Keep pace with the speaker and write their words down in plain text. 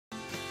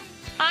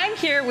I'm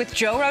here with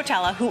Joe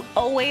Rotella, who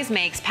always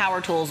makes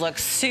power tools look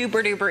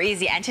super duper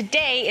easy, and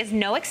today is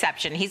no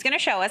exception. He's going to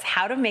show us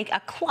how to make a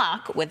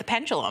clock with a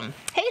pendulum.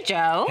 Hey,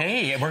 Joe.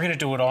 Hey, we're going to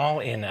do it all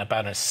in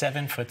about a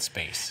 7-foot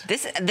space.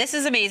 This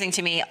is amazing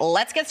to me.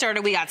 Let's get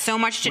started. We got so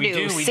much to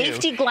do.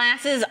 Safety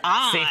glasses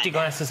on. Safety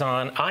glasses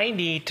on. I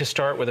need to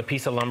start with a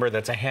piece of lumber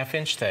that's a 1/2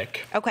 inch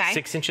thick, okay,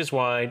 6 inches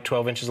wide,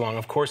 12 inches long.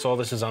 Of course, all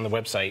this is on the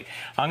website.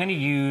 I'm going to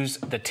use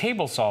the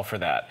table saw for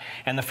that.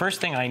 And the first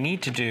thing I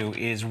need to do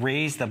is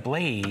raise the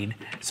blade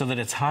so that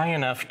it's high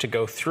enough to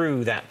go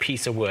through that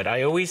piece of wood.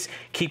 I always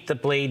keep the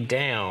blade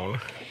down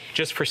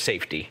just for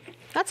safety.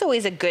 That's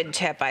always a good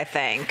tip, I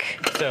think.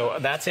 So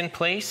that's in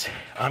place.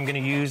 I'm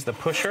going to use the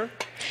pusher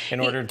in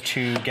order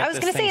to get this thing started. I was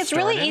going to say, it's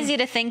really easy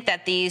to think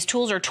that these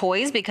tools are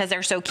toys because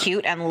they're so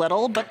cute and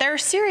little, but they're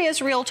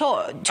serious, real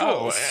tools.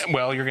 Oh,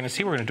 well, you're going to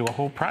see we're going to do a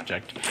whole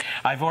project.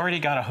 I've already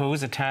got a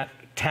hose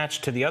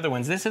attached to the other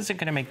ones. This isn't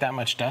going to make that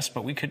much dust,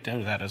 but we could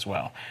do that as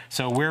well.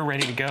 So we're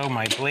ready to go.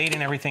 My blade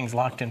and everything's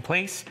locked in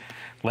place.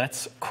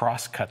 Let's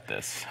cross-cut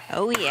this.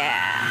 Oh,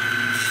 yeah.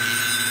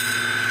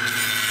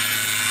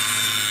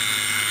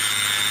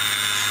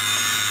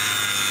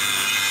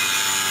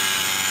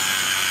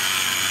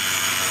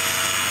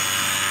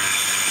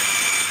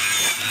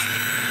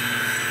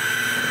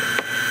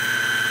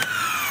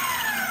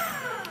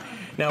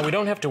 Now, we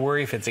don't have to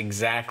worry if it's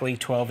exactly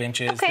 12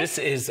 inches. Okay. This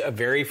is a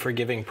very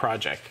forgiving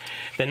project.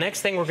 The next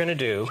thing we're going to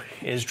do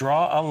is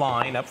draw a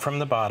line up from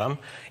the bottom,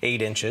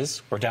 8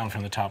 inches, or down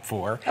from the top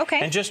 4. Okay.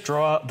 And just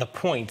draw the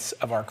points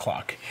of our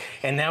clock.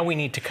 And now we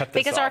need to cut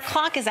this because off. our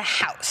clock is a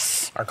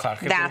house. Our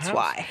clock is That's a house.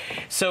 why.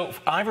 So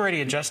I've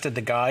already adjusted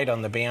the guide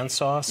on the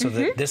bandsaw so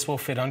that this will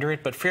fit under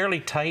it, but fairly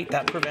tight.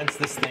 That prevents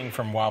this thing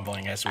from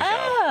wobbling as we go.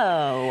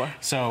 Oh.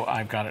 So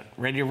I've got it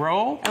ready to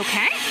roll.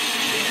 Okay.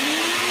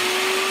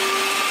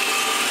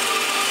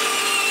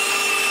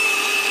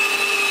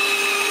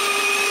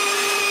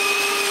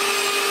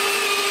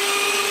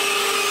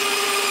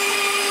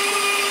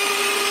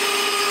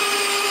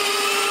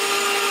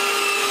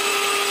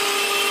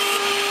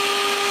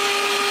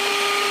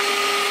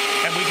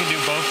 And we can do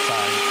both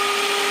sides.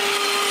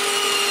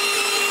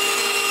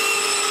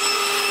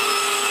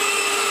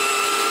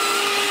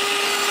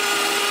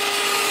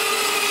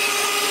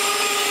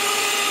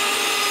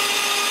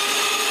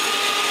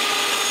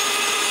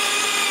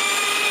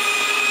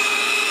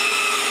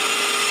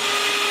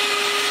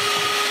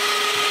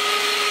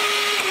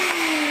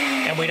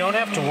 And we don't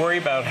have to worry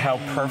about how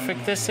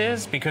perfect this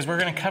is because we're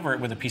going to cover it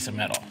with a piece of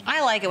metal.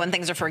 I like it when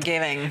things are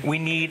forgiving. We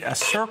need a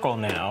circle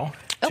now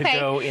to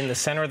go in the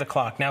center of the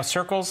clock. Now,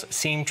 circles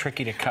seem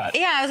tricky to cut.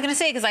 Yeah, I was going to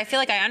say, because I feel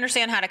like I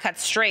understand how to cut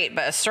straight,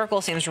 but a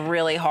circle seems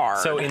really hard.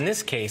 So in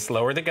this case,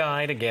 lower the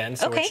guide again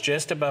so it's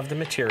just above the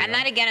material. And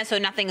that again is so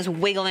nothing's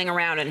wiggling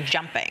around and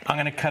jumping. I'm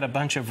going to cut a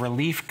bunch of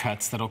relief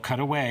cuts that'll cut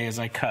away as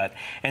I cut.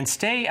 And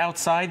stay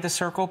outside the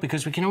circle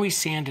because we can always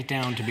sand it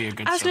down to be a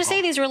good circle. I was going to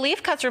say, these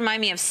relief cuts remind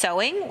me of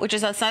sewing, which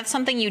is not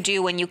something you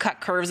do when you cut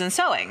curves in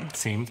sewing.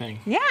 Same thing.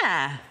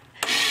 Yeah.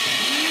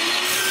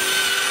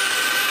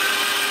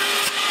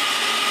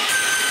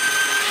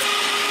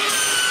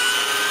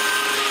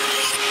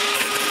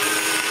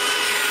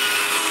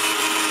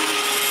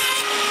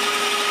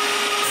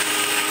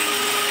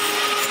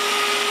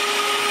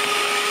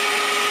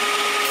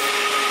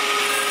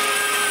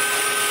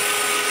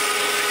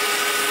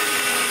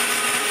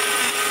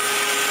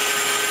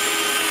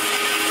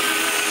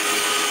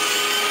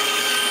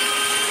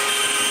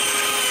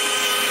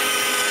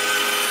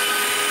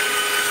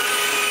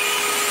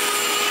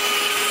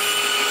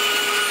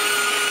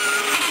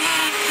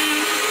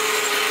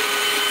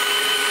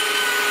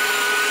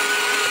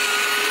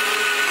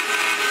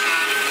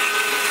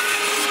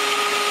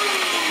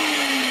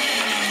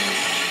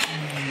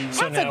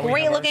 That's a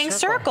great looking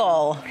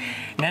circle.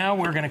 Now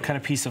we're going to cut a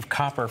piece of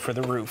copper for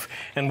the roof.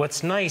 And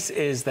what's nice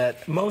is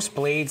that most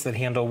blades that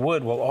handle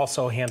wood will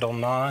also handle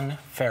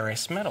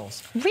non-ferrous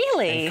metals.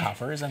 Really? And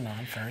copper is a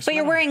non-ferrous metal. But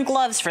you're wearing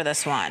gloves for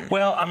this one.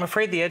 Well, I'm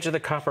afraid the edge of the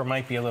copper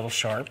might be a little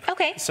sharp.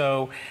 Okay.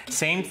 So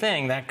same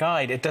thing, that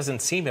guide, it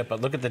doesn't seam it, but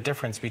look at the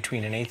difference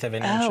between 1/8 of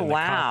an inch and the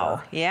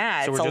copper.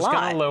 Yeah, so it's a lot. we're just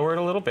going to lower it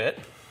a little bit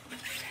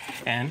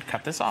and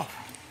cut this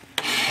off.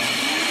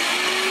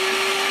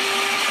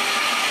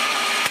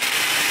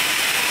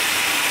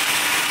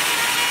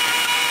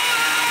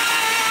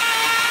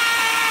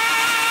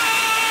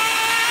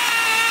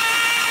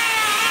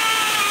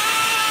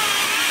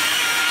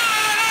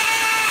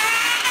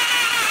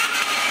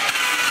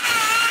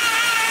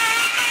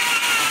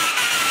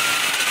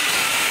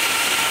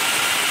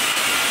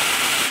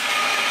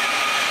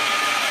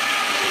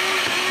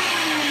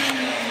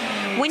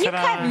 When you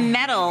cut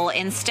metal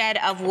instead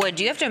of wood,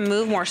 do you have to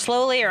move more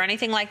slowly or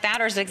anything like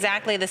that, or is it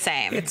exactly the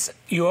same?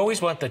 You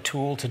always want the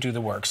tool to do the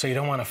work, so you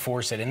don't want to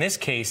force it. In this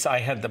case, I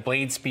had the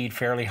blade speed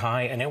fairly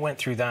high, and it went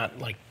through that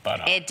like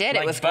butter. It did.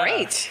 Like it was butter.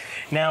 great.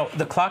 Now,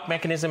 the clock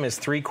mechanism is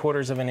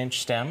 3/4 of an inch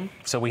stem,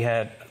 so we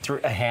had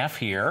a half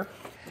here.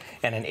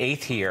 and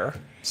 1/8 here.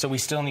 So we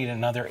still need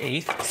another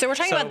 1/8. So we're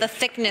talking about the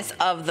thickness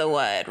of the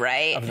wood,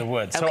 right? Of the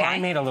wood. So I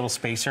made a little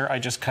spacer. I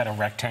just cut a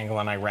rectangle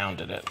and I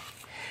rounded it.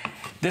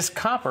 This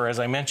copper, as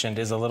I mentioned,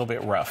 is a little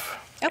bit rough.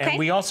 Okay. And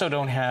we also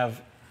don't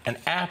have an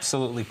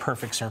absolutely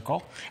perfect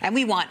circle. And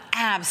we want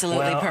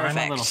absolutely perfect.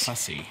 I'm a little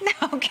fussy.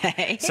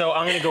 Okay. So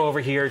I'm going to go over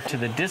here to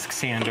the disc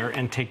sander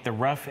and take the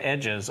rough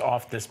edges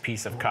off this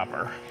piece of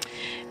copper.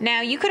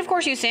 Now, you could, of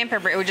course, use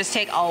sandpaper. It would just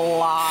take a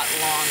lot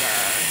longer.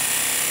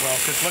 Well,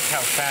 because look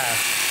how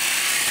fast.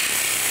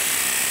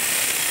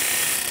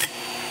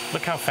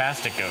 Look how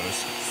fast it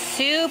goes.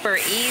 Super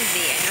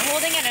easy. And you're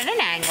holding it at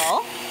an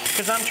angle.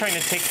 Because I'm trying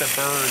to take the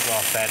burrs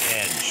off that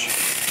edge.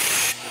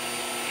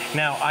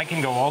 Now, I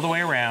can go all the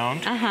way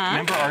around.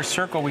 Remember our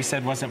circle we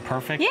said wasn't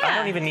perfect? Yeah. I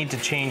don't even need to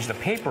change the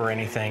paper or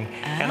anything.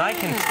 And I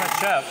can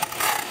touch up.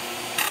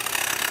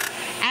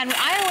 And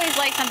I always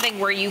like something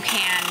where you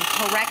can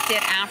correct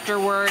it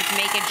afterwards,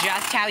 make it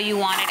just how you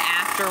want it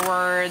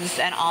afterwards,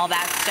 and all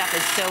that stuff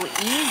is so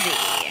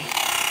easy.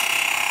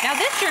 Now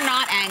this you're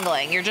not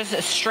angling, you're just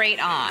straight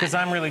on. Because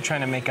I'm really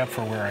trying to make up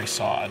for where I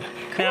sawed.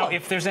 Cool. Now,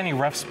 if there's any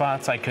rough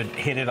spots, I could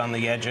hit it on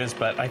the edges,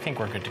 but I think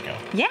we're good to go.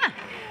 Yeah.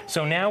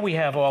 So now we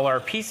have all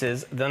our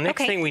pieces. The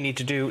next thing we need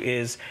to do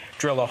is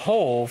drill a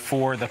hole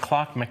for the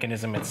clock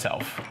mechanism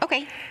itself.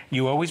 Okay.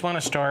 You always want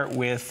to start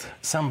with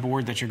some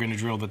board that you're going to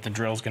drill that the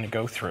drill's going to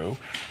go through.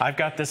 I've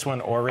got this one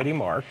already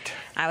marked.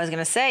 I was going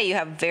to say, you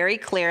have very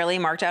clearly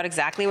marked out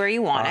exactly where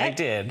you want it. I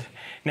did.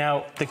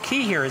 Now, the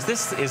key here is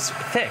this is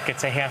thick.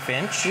 It's a 1/2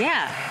 inch.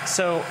 Yeah.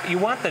 So you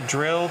want the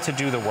drill to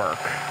do the work.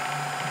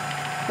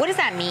 What does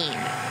that mean?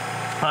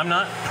 I'm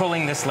not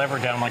pulling this lever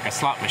down like a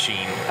slot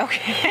machine.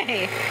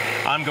 Okay.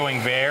 I'm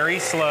going very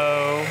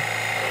slow.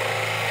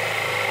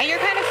 And you're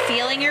kind of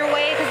feeling your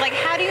way, because like,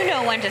 how do you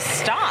know when to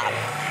stop?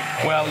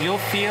 Well, you'll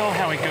feel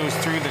how it goes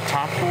through the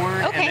top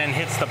board and then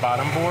hits the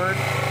bottom board.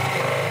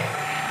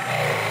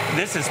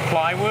 This is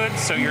plywood,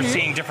 so you're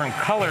seeing different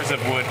colors of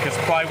wood because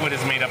plywood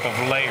is made up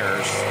of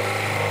layers.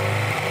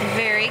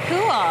 Very cool.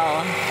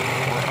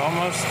 We're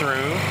almost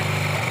through.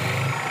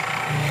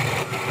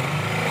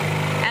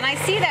 And I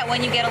see that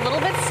when you get a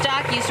little bit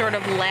stuck, you sort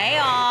of lay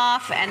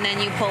off and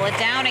then you pull it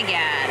down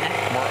again.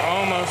 We're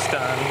almost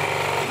done.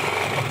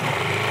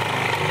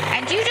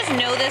 And do you just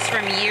know this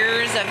from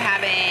years of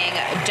having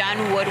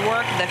done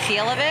woodwork, the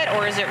feel of it,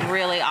 or is it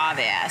really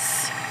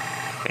obvious?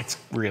 It's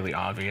really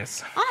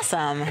obvious.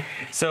 Awesome.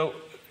 So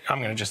I'm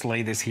going to just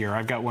lay this here.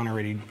 I've got one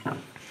already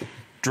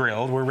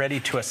drilled. We're ready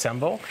to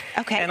assemble.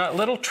 Okay. And a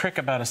little trick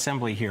about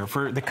assembly here.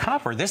 For the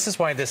copper, this is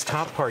why this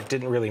top part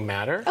didn't really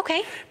matter.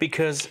 Okay.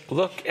 Because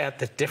look at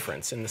the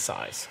difference in the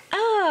size.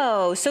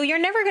 Oh, so you're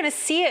never going to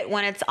see it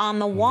when it's on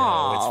the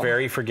wall. No, it's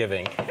very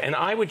forgiving. And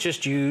I would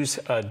just use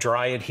a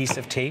dry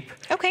adhesive tape.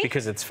 Okay.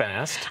 Because it's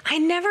fast. I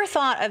never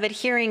thought of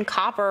adhering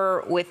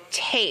copper with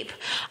tape.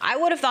 I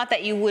would have thought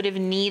that you would have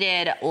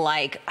needed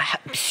like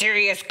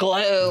serious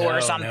glue or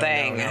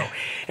something. No.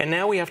 And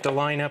now we have to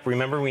line up.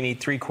 Remember, we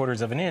need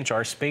 3/4 of an inch,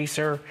 our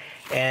spacer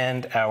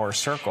and our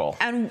circle.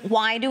 And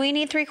why do we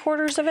need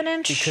 3/4 of an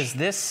inch? Because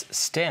this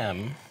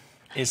stem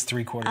is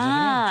 3/4 of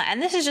an inch.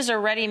 And this is just a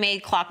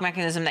ready-made clock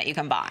mechanism that you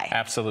can buy.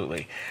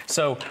 Absolutely.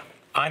 So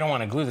I don't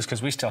want to glue this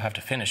because we still have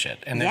to finish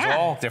it. And there's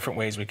all different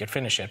ways we could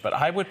finish it. But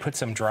I would put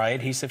some dry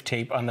adhesive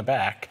tape on the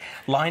back.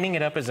 Lining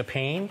it up is a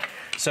pain.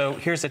 So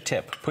here's a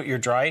tip. Put your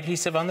dry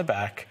adhesive on the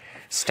back,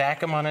 stack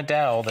them on a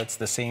dowel that's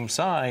the same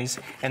size,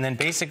 and then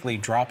basically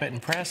drop it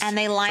and press. And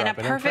they line up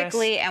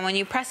perfectly, and when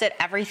you press it,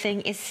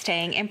 everything is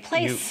staying in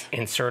place. You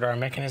insert our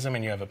mechanism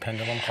and you have a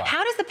pendulum clock.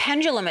 How does the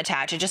pendulum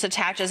attach? It just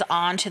attaches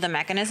onto the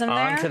mechanism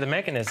there? Onto the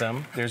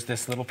mechanism, there's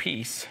this little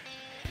piece,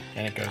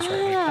 and it goes right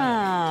like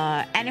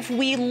that. And if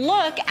we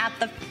look at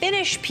the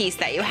finished piece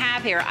that you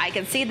have here, I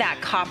can see that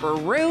copper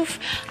roof.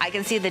 I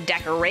can see the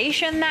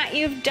decoration that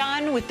you've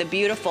done with the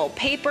beautiful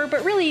paper,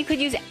 but really you could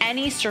use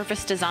any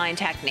surface design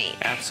technique.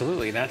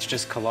 Absolutely. That's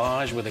just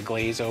collage with a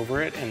glaze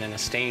over it and then a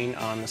stain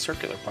on the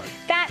circular part.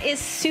 That is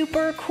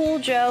super cool,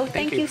 Joe.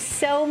 Thank you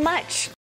so much.